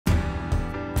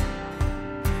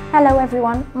Hello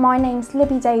everyone, my name's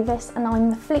Libby Davies and I'm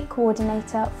the Fleet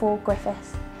Coordinator for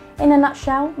Griffiths. In a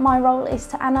nutshell, my role is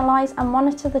to analyse and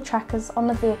monitor the trackers on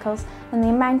the vehicles and the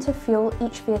amount of fuel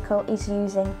each vehicle is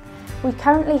using. We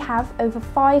currently have over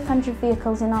 500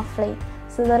 vehicles in our fleet,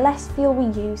 so the less fuel we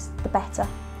use, the better.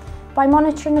 By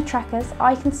monitoring the trackers,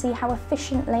 I can see how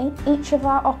efficiently each of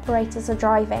our operators are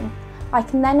driving. I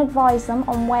can then advise them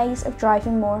on ways of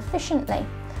driving more efficiently.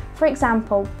 For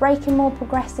example, braking more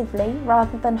progressively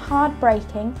rather than hard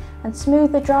braking and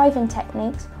smoother driving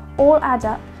techniques all add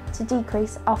up to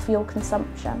decrease our fuel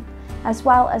consumption, as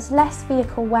well as less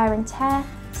vehicle wear and tear,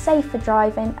 safer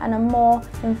driving and a more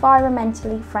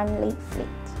environmentally friendly fleet.